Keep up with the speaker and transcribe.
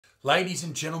Ladies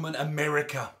and gentlemen,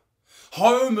 America.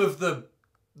 Home of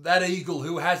that eagle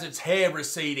who has its hair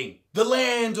receding. The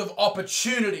land of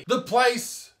opportunity. The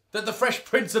place that the Fresh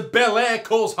Prince of Bel-Air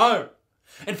calls home.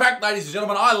 In fact, ladies and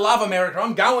gentlemen, I love America.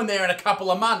 I'm going there in a couple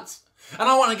of months. And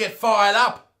I want to get fired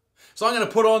up. So I'm going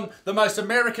to put on the most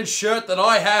American shirt that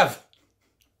I have.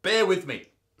 Bear with me.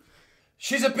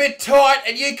 She's a bit tight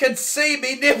and you can see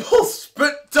me nipples,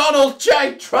 but Donald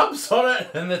J. Trump's on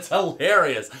it and it's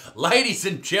hilarious. Ladies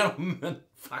and gentlemen,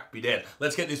 fuck me dead.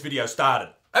 Let's get this video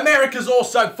started. America's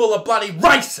also full of bloody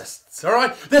racists, all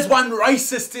right? There's one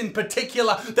racist in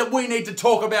particular that we need to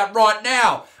talk about right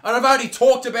now. And I've only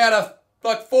talked about her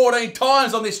like 14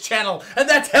 times on this channel, and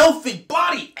that's healthy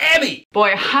bloody Emmy.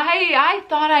 Boy, I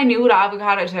thought I knew what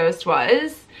avocado toast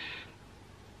was.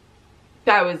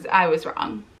 I was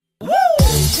wrong. Woo!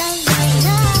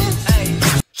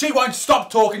 She won't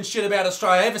stop talking shit about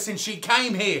Australia ever since she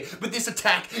came here, but this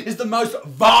attack is the most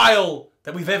vile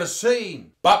that we've ever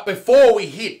seen. But before we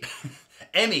hit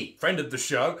Emmy, friend of the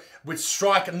show, with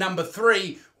strike number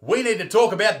 3, we need to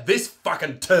talk about this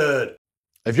fucking turd.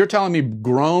 If you're telling me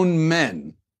grown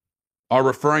men are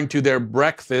referring to their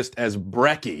breakfast as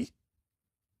brekkie,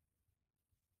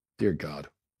 dear God.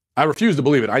 I refuse to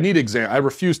believe it. I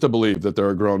refuse to believe that there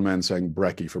are grown men saying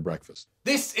brekkie for breakfast.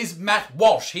 This is Matt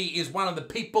Walsh. He is one of the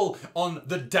people on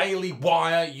the Daily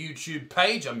Wire YouTube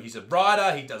page. He's a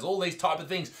writer, he does all these type of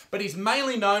things, but he's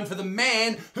mainly known for the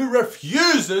man who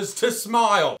refuses to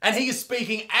smile. And he is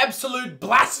speaking absolute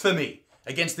blasphemy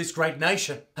against this great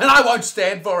nation. And I won't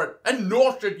stand for it, and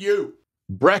nor should you.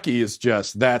 Brekkie is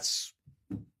just, that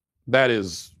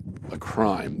is a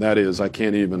crime. That is, I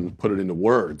can't even put it into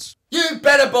words. You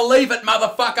better believe it,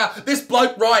 motherfucker. This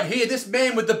bloke right here, this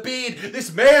man with the beard,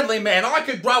 this manly man, I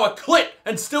could grow a clit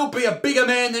and still be a bigger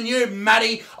man than you,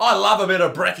 Matty. I love a bit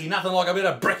of brekkie. Nothing like a bit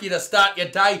of brekkie to start your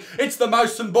day. It's the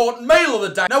most important meal of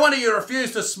the day. No wonder you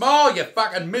refuse to smile, you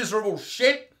fucking miserable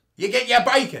shit. You get your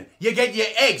bacon, you get your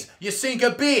eggs, you sink a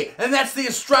beer, and that's the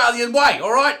Australian way,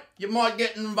 all right? You might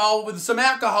get involved with some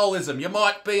alcoholism, you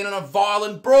might be in a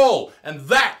violent brawl, and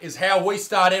that is how we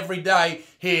start every day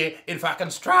here in fucking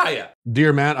Australia.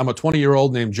 Dear Matt, I'm a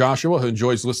 20-year-old named Joshua who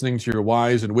enjoys listening to your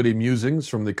wise and witty musings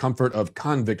from the comfort of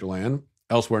convict land,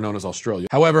 elsewhere known as Australia.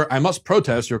 However, I must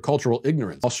protest your cultural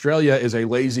ignorance. Australia is a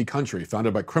lazy country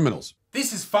founded by criminals.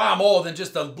 This is far more than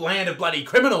just a land of bloody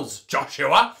criminals,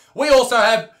 Joshua. We also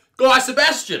have Guy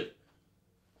Sebastian.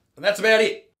 And that's about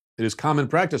it. It is common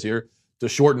practice here to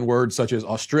shorten words such as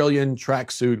Australian,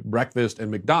 tracksuit, breakfast,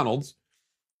 and McDonald's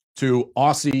to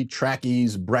Aussie,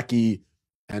 trackies, brekkie,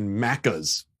 and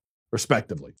Maccas,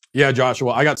 respectively. Yeah,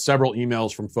 Joshua, I got several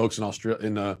emails from folks in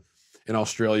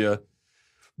Australia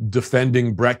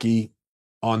defending brekkie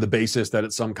on the basis that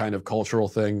it's some kind of cultural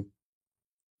thing.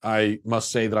 I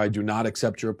must say that I do not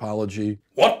accept your apology.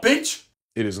 What, bitch?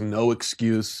 It is no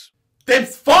excuse.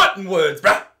 Them's fighting words,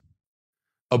 bruh.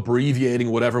 Abbreviating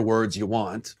whatever words you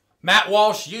want. Matt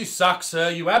Walsh, you suck,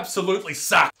 sir. You absolutely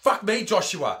suck. Fuck me,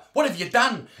 Joshua. What have you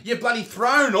done? You've bloody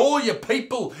thrown all your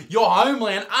people, your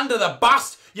homeland, under the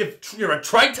bus. You're a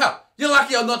traitor. You're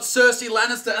lucky I'm not Cersei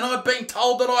Lannister and I've been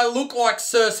told that I look like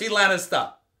Cersei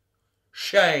Lannister.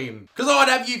 Shame. Because I'd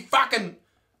have you fucking...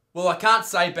 Well, I can't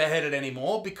say beheaded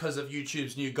anymore because of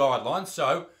YouTube's new guidelines,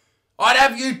 so I'd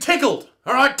have you tickled.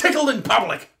 All right? Tickled in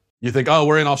public. You think, oh,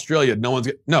 we're in Australia.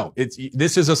 No,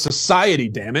 this is a society,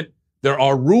 damn it. There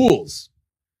are rules.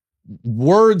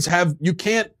 Words you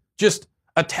can't just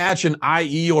attach an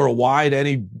IE or a Y to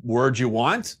any word you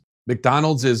want.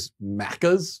 McDonald's is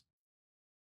Macca's.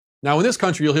 Now, in this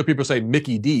country, you'll hear people say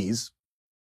Mickey D's,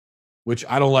 which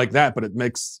I don't like that, but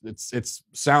it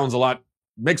sounds a lot,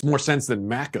 makes more sense than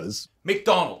Macca's.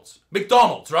 McDonald's,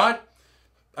 right?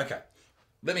 Okay,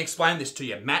 let me explain this to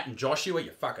you, Matt and Joshua, you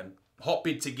fucking hot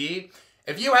bits of gear.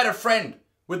 If you had a friend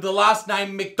with the last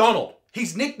name McDonald,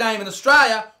 his nickname in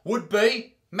Australia would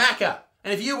be Macca.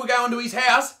 And if you were going to his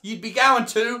house, you'd be going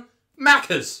to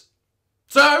Macca's.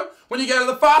 So, when you go to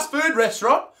the fast food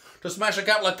restaurant to smash a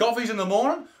couple of coffees in the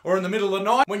morning or in the middle of the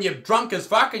night, when you're drunk as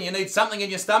fuck and you need something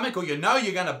in your stomach or you know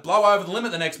you're going to blow over the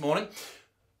limit the next morning,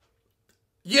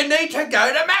 you need to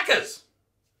go to Macca's.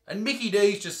 And Mickey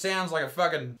D's just sounds like a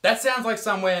fucking... That sounds like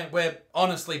somewhere where,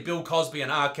 honestly, Bill Cosby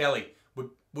and R. Kelly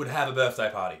would have a birthday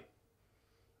party.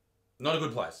 Not a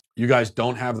good place. You guys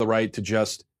don't have the right to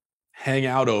just hang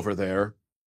out over there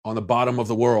on the bottom of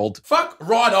the world. Fuck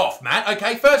right off, Matt,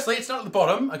 okay? Firstly, it's not at the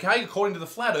bottom, okay? According to the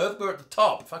flat earth, we're at the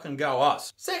top. Fucking go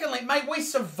us. Secondly, mate, we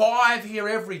survive here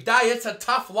every day. It's a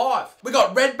tough life. We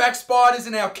got redback spiders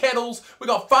in our kettles. We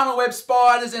got funnel web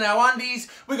spiders in our undies.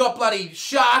 We got bloody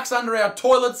sharks under our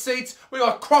toilet seats. We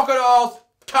got crocodiles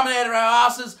coming out of our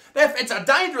asses. It's a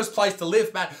dangerous place to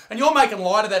live, Matt, and you're making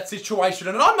light of that situation,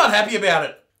 and I'm not happy about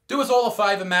it. Do us all a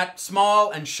favour, Matt.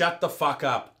 Smile and shut the fuck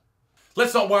up.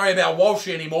 Let's not worry about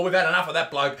Walshy anymore. We've had enough of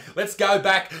that bloke. Let's go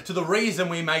back to the reason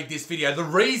we made this video. The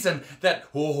reason that...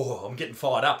 Oh, I'm getting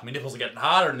fired up. My nipples are getting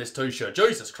harder in this t-shirt.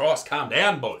 Jesus Christ, calm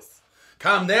down, boys.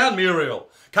 Calm down, Muriel.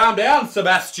 Calm down,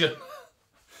 Sebastian.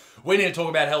 We need to talk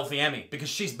about Healthy Emmy, because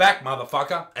she's back,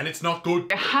 motherfucker, and it's not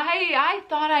good. I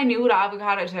thought I knew what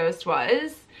avocado toast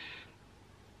was.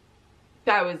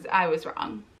 I was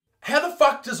wrong. How the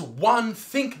fuck does one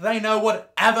think they know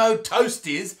what avo toast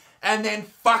is and then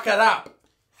fuck it up?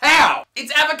 How?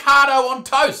 It's avocado on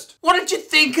toast. What did you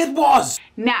think it was?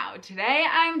 Now, today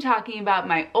I'm talking about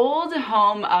my old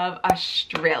home of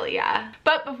Australia.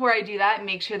 But before I do that,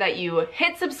 make sure that you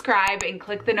hit subscribe and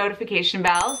click the notification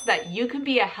bell so that you can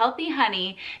be a healthy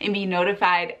honey and be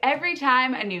notified every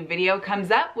time a new video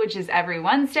comes up, which is every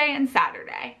Wednesday and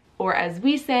Saturday. Or as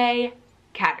we say,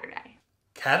 Catterday.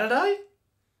 Catterday?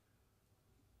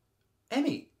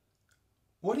 Emmy,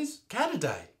 what is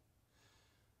Catterday?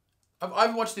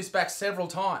 I've watched this back several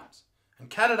times, and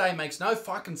Catterday makes no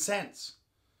fucking sense.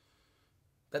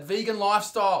 That vegan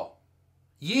lifestyle,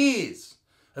 years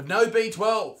of no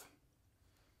B12.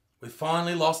 We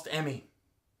finally lost Emmy.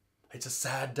 It's a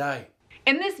sad day.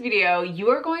 In this video, you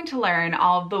are going to learn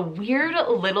all of the weird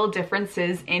little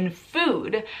differences in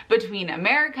food between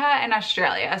America and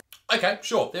Australia. Okay,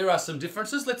 sure, there are some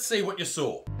differences. Let's see what you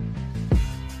saw.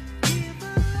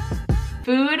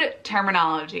 Food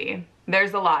terminology.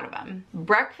 There's a lot of them.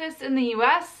 Breakfast in the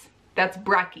US, that's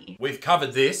brekkie. We've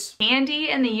covered this. Candy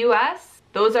in the US,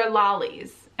 those are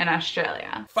lollies in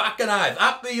Australia. Fucking oath.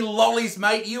 Up the lollies,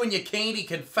 mate. You and your candy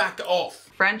can fuck off.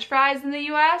 French fries in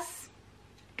the US,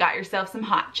 got yourself some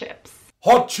hot chips.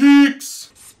 Hot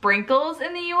chicks! Sprinkles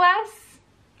in the US,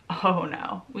 oh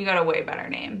no, we got a way better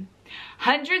name.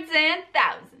 Hundreds and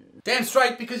thousands. Damn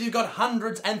straight, because you've got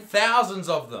hundreds and thousands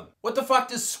of them. What the fuck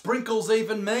does sprinkles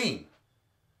even mean?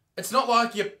 It's not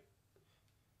like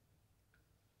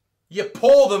you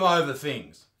pour them over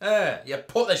things.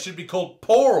 They should be called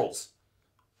porals.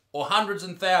 Or hundreds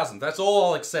and thousands. That's all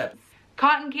I'll accept.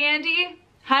 Cotton candy,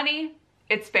 honey,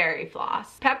 it's fairy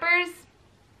floss. Peppers,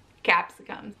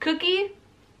 capsicum. Cookie,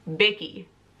 bicky,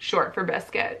 short for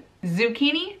biscuit.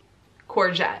 Zucchini,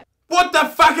 courgette. What the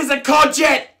fuck is a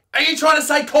courgette? Are you trying to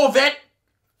say Corvette?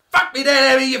 Fuck me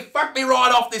dead, Emmy. You fucked me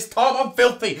right off this time. I'm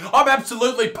filthy. I'm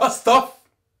absolutely pissed off.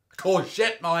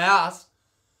 Courgette my ass.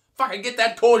 Fucking get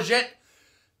that courgette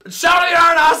and shove it in your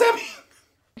own ass, Emmy.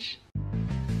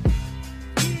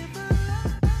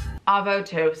 Avo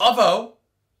toast. Avo?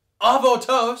 Avo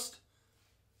toast?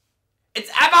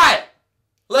 It's avo.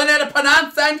 Learn how to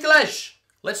pronounce English.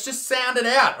 Let's just sound it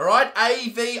out, alright?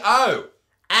 A-V-O.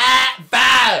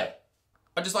 Avo.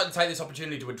 I'd just like to take this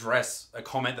opportunity to address a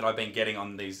comment that I've been getting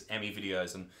on these Emmy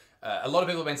videos, and a lot of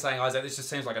people have been saying, Isaac, this just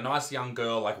seems like a nice young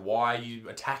girl, like why are you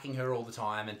attacking her all the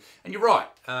time? And you're right,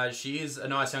 she is a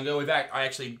nice young girl. I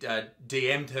actually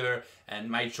DM'd her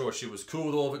and made sure she was cool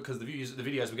with all of it, because the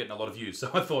videos were getting a lot of views, so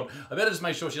I thought, I better just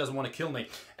make sure she doesn't want to kill me.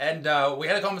 And we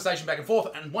had a conversation back and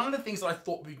forth, and one of the things that I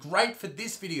thought would be great for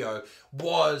this video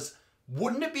was,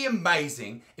 wouldn't it be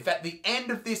amazing if at the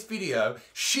end of this video,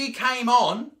 she came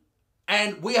on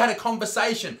and we had a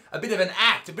conversation, a bit of an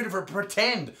act, a bit of a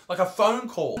pretend, like a phone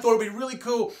call. I thought it'd be really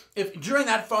cool if during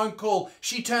that phone call,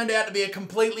 she turned out to be a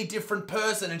completely different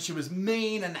person and she was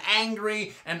mean and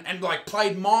angry and like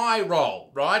played my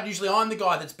role, right? Usually I'm the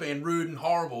guy that's being rude and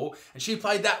horrible, and she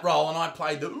played that role and I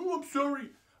played the, oh, I'm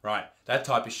sorry. Right, that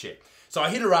type of shit. So I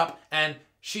hit her up and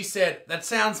she said, that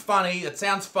sounds funny, that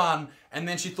sounds fun. And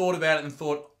then she thought about it and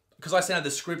thought, because I sent her the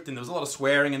script and there was a lot of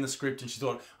swearing in the script, and she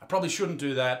thought, I probably shouldn't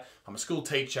do that. I'm a school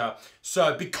teacher.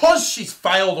 So because she's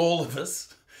failed all of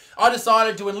us, I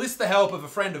decided to enlist the help of a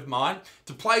friend of mine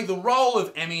to play the role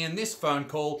of Emmy in this phone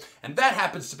call, and that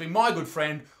happens to be my good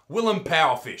friend, Willem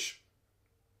Powerfish.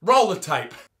 Roll the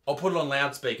tape. I'll put it on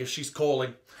loudspeaker. She's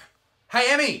calling.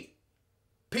 Hey, Emmy.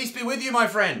 Peace be with you, my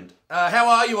friend. How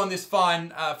are you on this fine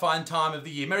time of the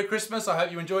year? Merry Christmas, I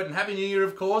hope you enjoyed, and Happy New Year,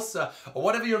 of course, or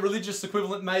whatever your religious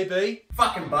equivalent may be.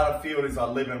 Fucking Butterfield as I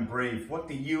live and breathe. What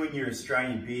do you and your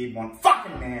Australian beard want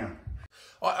fucking now?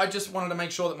 I just wanted to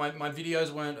make sure that my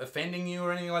videos weren't offending you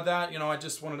or anything like that. You know, I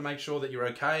just wanted to make sure that you're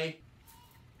okay.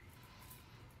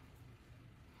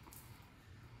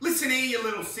 Listen here, you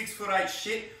little 6'8"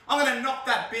 shit. I'm gonna knock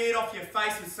that beard off your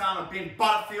face and say I'm a Ben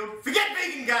Butterfield. Forget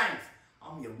vegan games.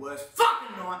 I'm your worst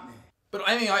fucking nightmare. But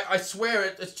Amy, I swear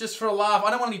it's just for a laugh. I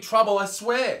don't want any trouble, I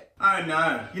swear. Oh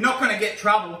no, you're not gonna get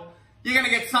trouble. You're gonna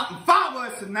get something far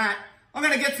worse than that. I'm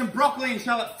gonna get some broccoli and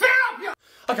shove it far up your...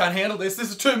 I can't handle this. This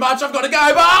is too much. I've got to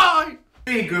go. Bye.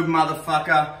 Be a good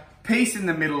motherfucker. Peace in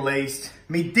the Middle East.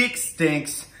 Me dick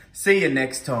stinks. See you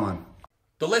next time.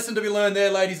 The lesson to be learned there,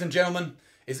 ladies and gentlemen,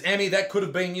 is Emmy, that could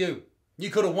have been you. You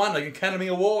could have won an Academy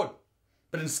Award.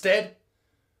 But instead,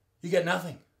 you get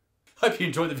nothing. Hope you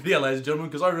enjoyed the video, ladies and gentlemen,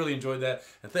 because I really enjoyed that.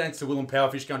 And thanks to Willem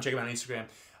Powerfish. Go and check him out on Instagram.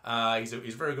 He's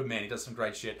a very good man. He does some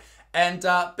great shit. And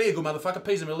be a good motherfucker.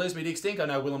 Peace in the Middle East. Me dick stink. I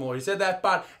know Willem already said that,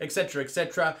 but etc.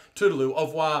 etc. Toodaloo. Au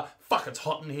revoir. Fuck, it's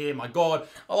hot in here. My God.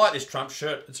 I like this Trump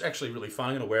shirt. It's actually really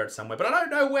fun. I'm going to wear it somewhere, but I don't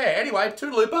know where. Anyway,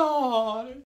 toodaloo. Bye.